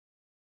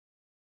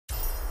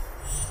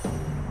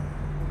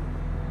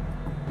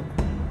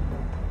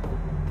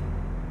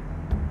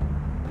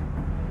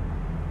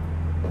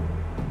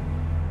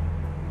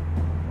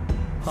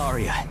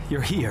Arya,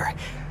 you're here.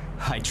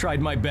 I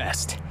tried my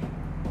best.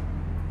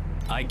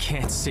 I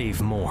can't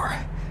save more.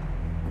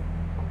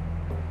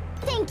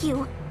 Thank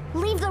you.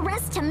 Leave the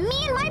rest to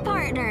me and my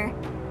partner.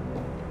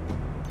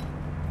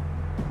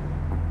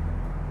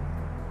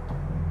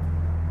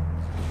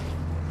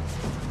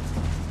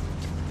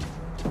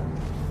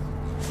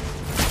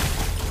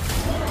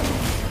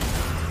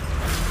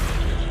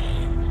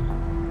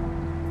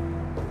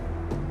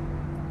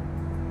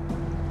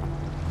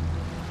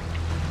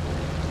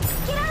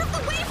 Get out of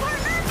the way,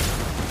 partner!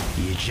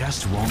 You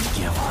just won't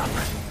give up.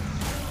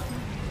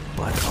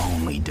 But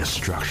only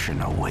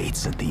destruction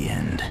awaits at the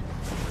end.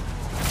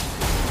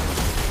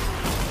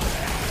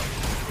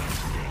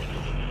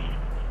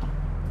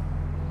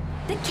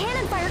 The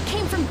cannon fire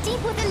came from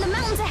deep within the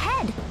mountains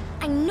ahead.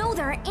 I know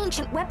there are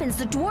ancient weapons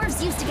the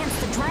dwarves used against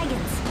the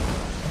dragons.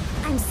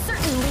 I'm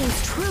certain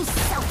Lane's true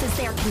self is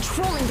there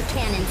controlling the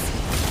cannons.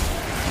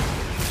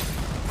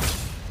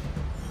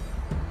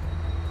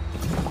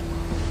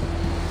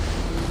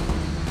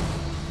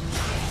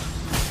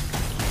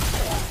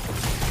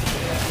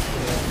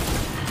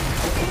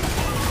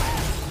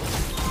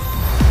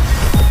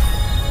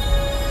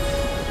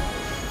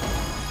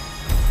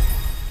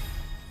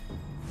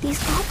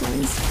 These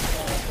goblins,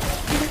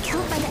 they were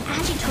killed by the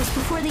Agitos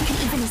before they could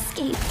even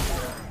escape.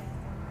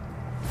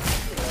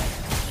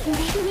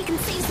 Maybe we can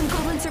save some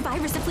goblin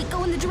survivors if we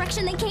go in the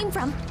direction they came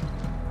from.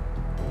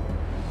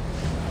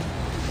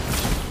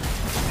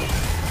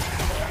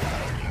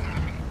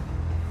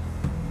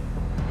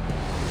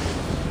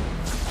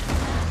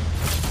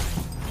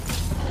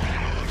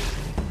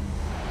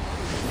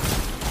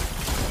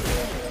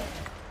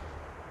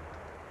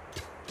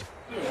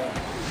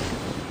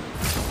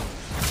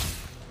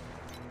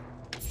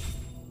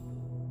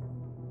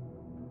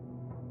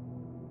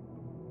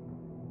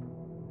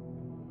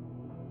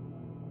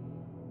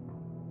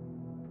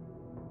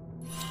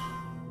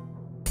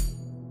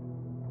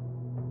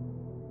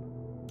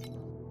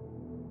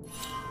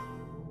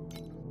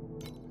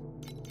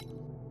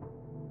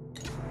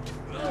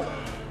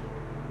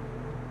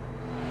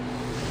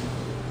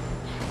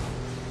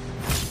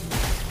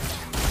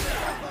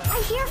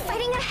 I hear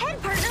fighting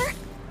ahead, partner!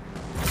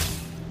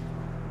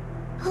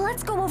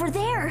 Let's go over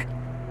there!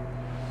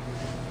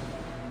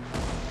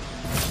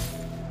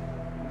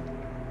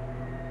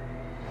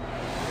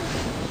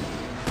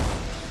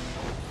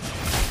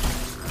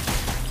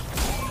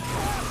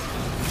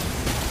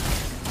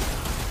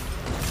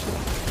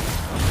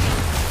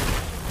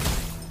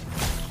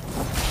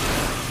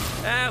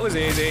 That was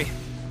easy.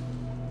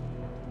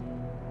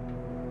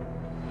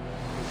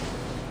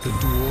 The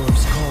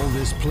dwarves call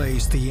this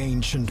place the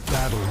ancient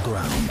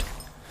battleground,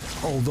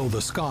 although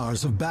the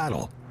scars of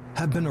battle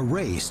have been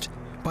erased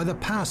by the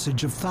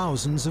passage of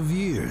thousands of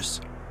years.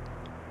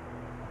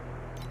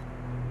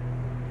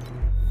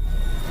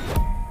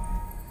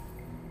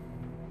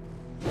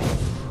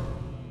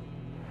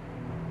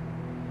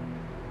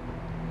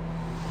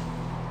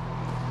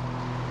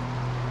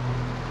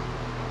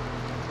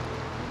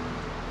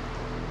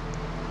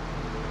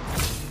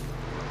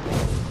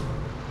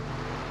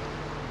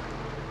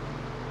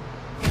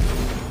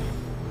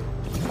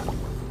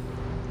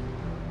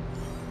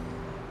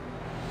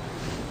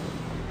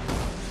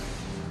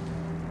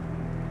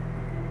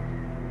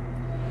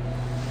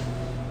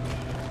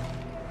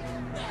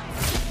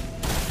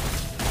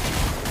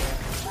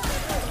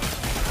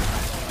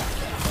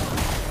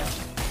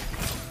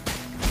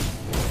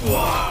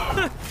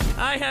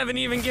 I haven't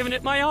even given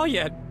it my all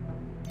yet.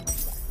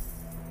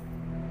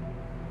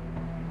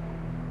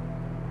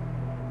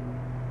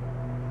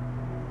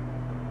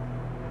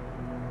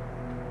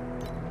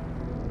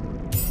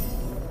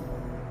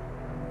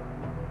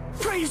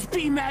 Praise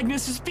be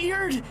Magnus's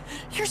beard!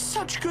 You're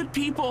such good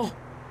people!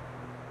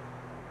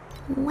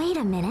 Wait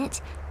a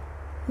minute.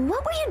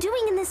 What were you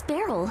doing in this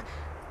barrel?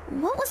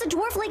 What was a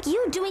dwarf like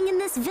you doing in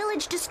this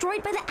village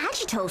destroyed by the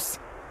Agitos?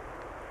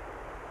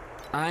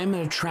 I'm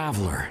a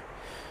traveler.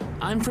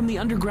 I'm from the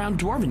underground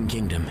Dwarven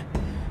Kingdom.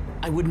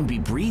 I wouldn't be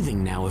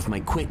breathing now if my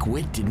quick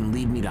wit didn't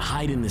lead me to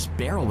hide in this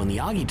barrel when the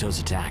Agitos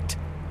attacked.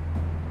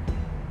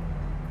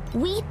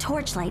 We,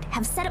 Torchlight,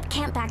 have set up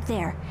camp back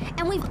there,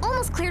 and we've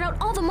almost cleared out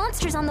all the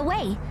monsters on the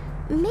way.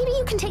 Maybe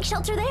you can take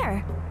shelter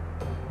there.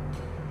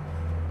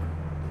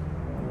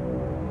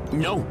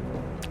 No,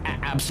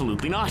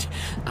 absolutely not.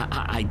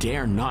 I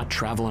dare not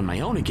travel on my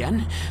own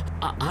again.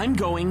 I'm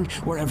going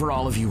wherever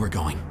all of you are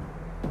going.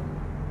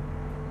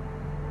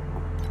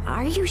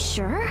 Are you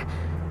sure?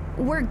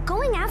 We're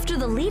going after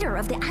the leader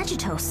of the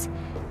Agitos.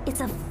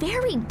 It's a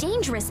very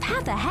dangerous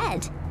path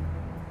ahead.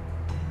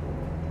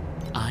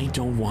 I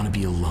don't want to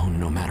be alone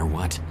no matter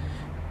what.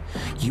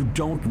 You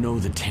don't know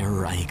the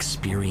terror I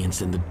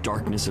experienced in the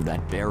darkness of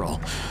that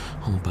barrel,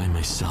 all by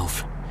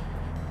myself.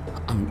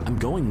 I'm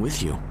going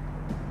with you.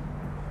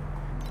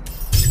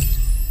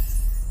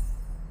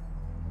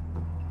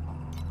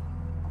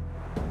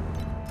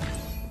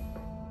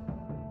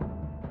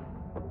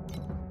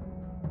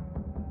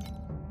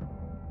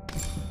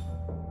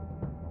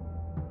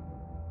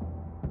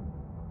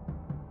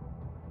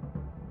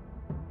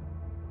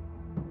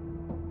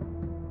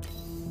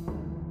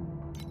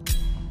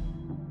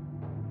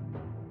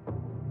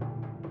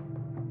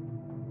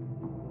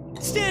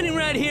 Standing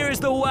right here is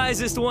the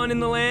wisest one in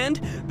the land,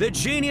 the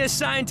genius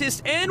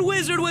scientist and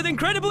wizard with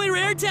incredibly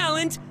rare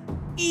talent,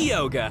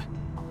 Yoga.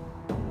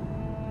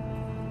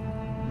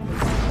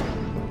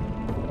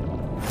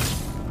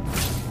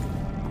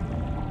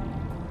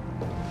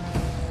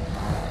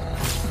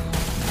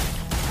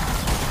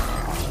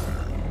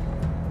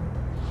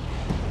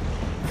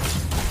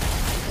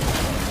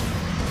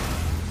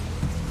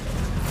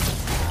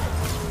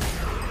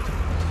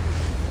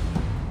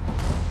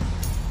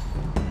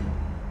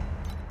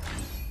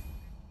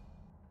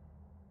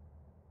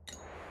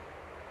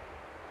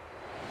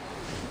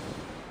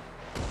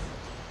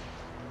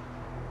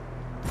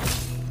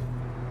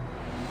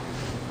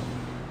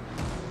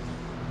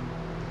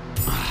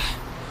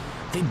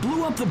 They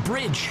blew up the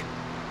bridge.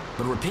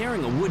 But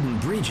repairing a wooden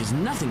bridge is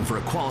nothing for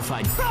a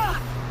qualified...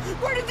 Ah!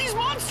 Where did these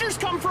monsters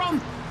come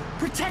from?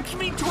 Protect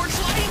me,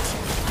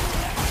 Torchlight!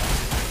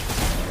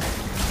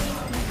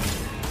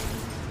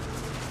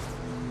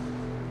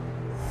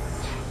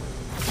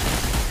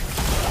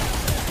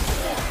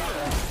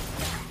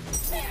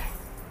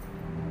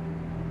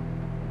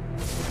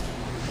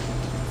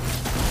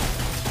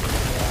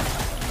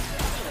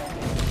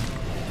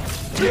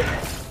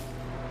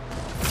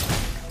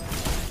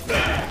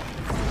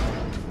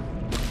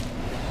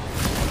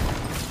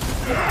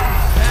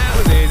 That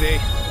was easy.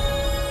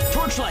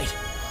 Torchlight,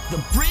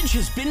 the bridge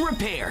has been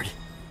repaired.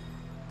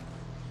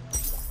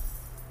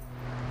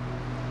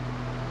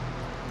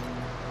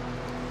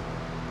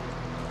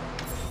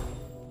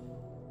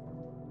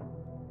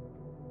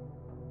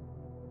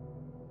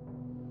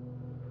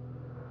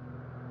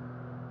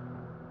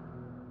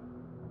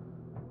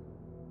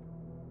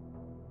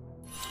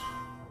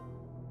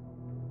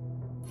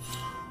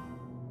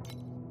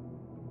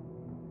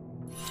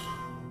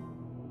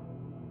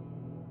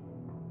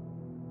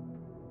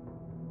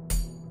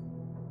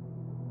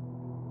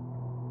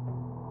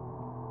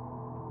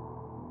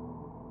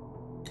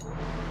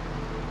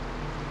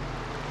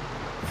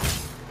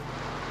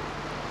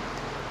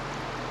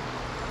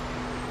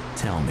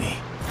 Tell me,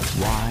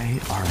 why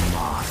are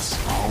moths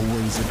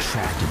always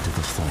attracted to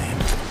the flame?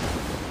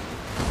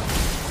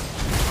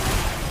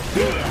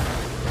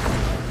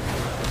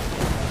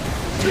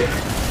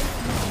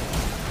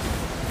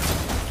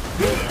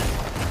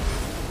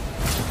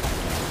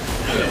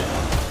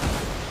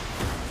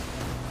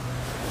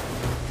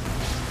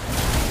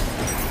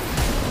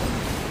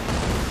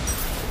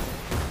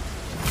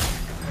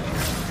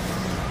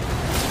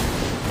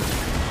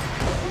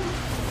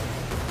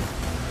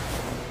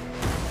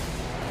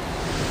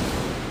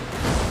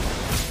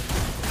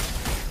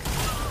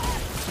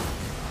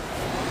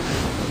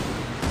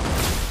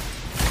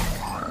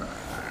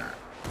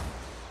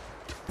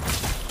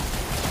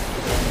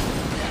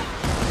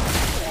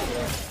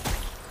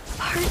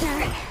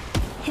 Partner,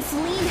 if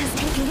Lean has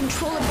taken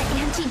control of the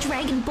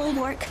anti-dragon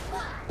bulwark,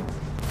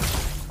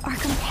 our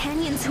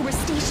companions who were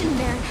stationed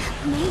there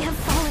may have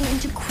fallen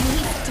into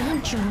grave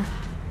danger.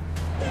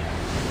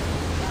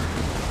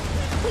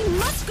 We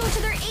must go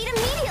to their aid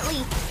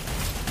immediately!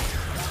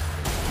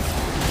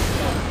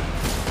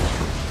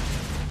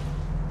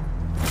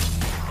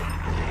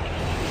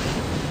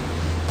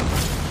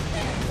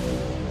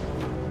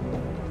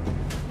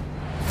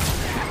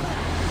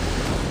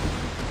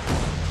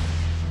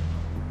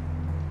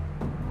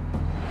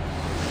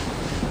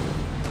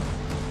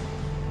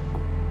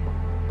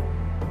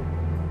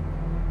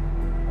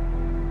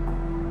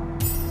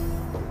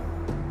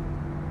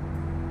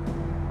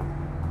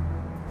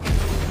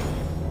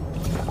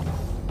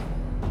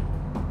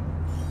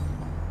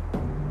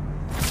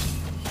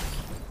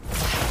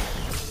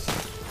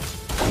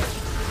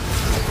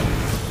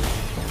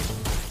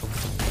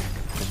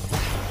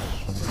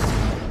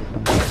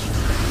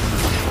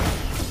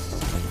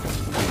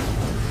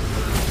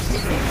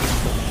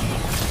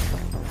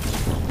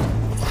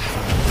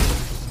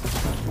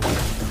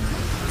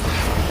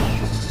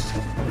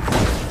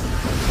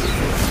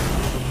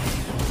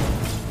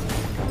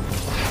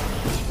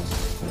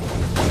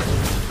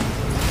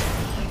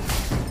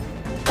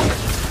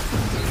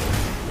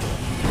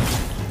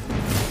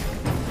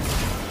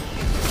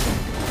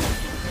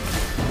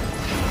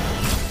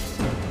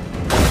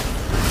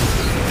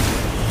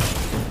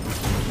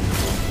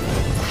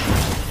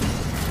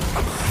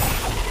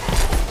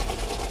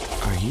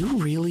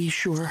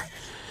 Sure.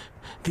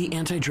 The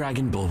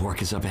anti-dragon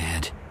bulwark is up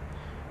ahead.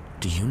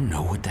 Do you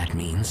know what that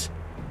means?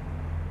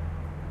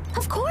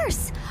 Of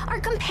course! Our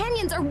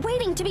companions are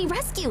waiting to be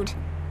rescued!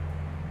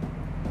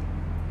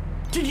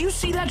 Did you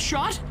see that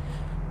shot?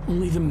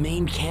 Only the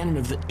main cannon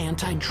of the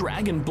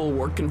anti-dragon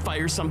bulwark can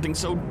fire something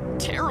so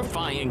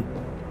terrifying.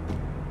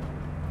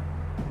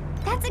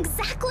 That's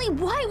exactly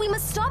why we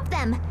must stop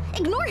them!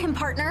 Ignore him,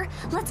 partner!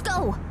 Let's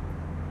go!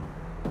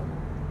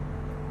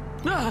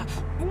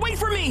 Wait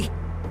for me!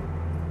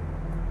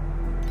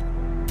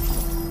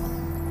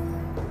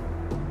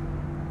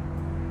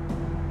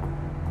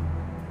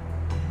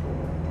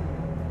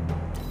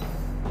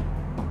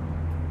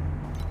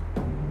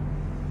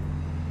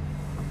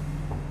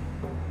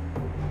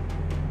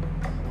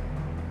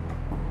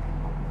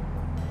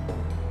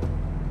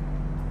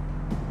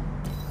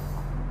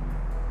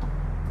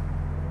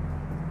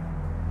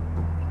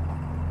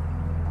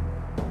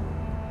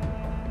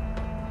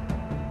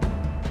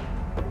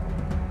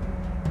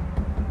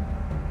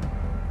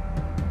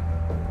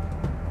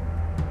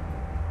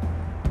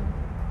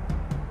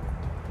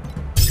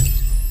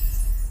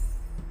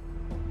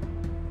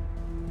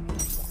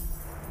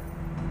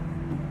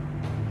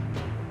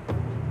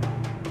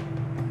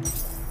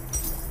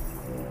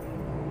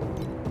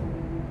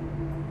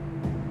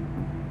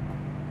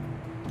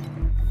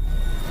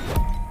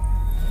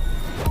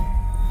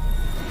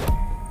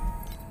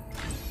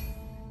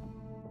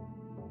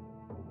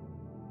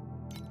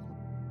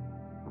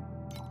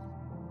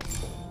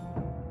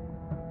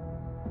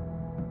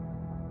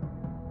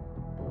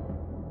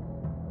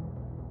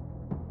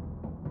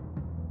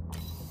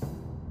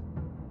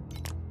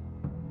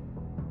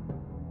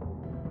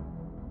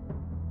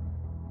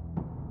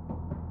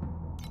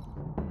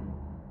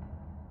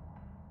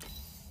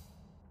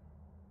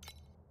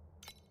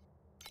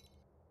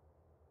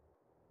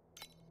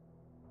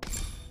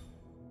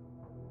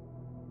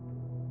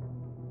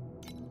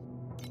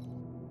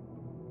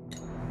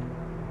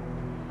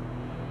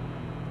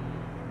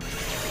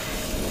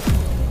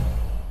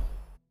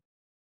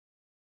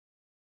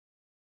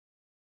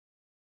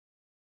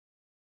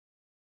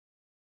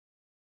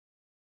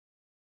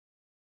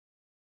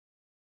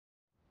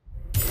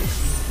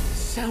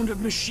 sound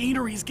of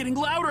machinery is getting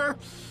louder.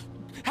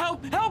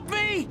 Help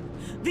me!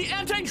 The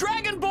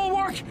anti-dragon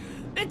bulwark!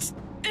 It's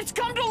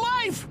come to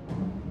life!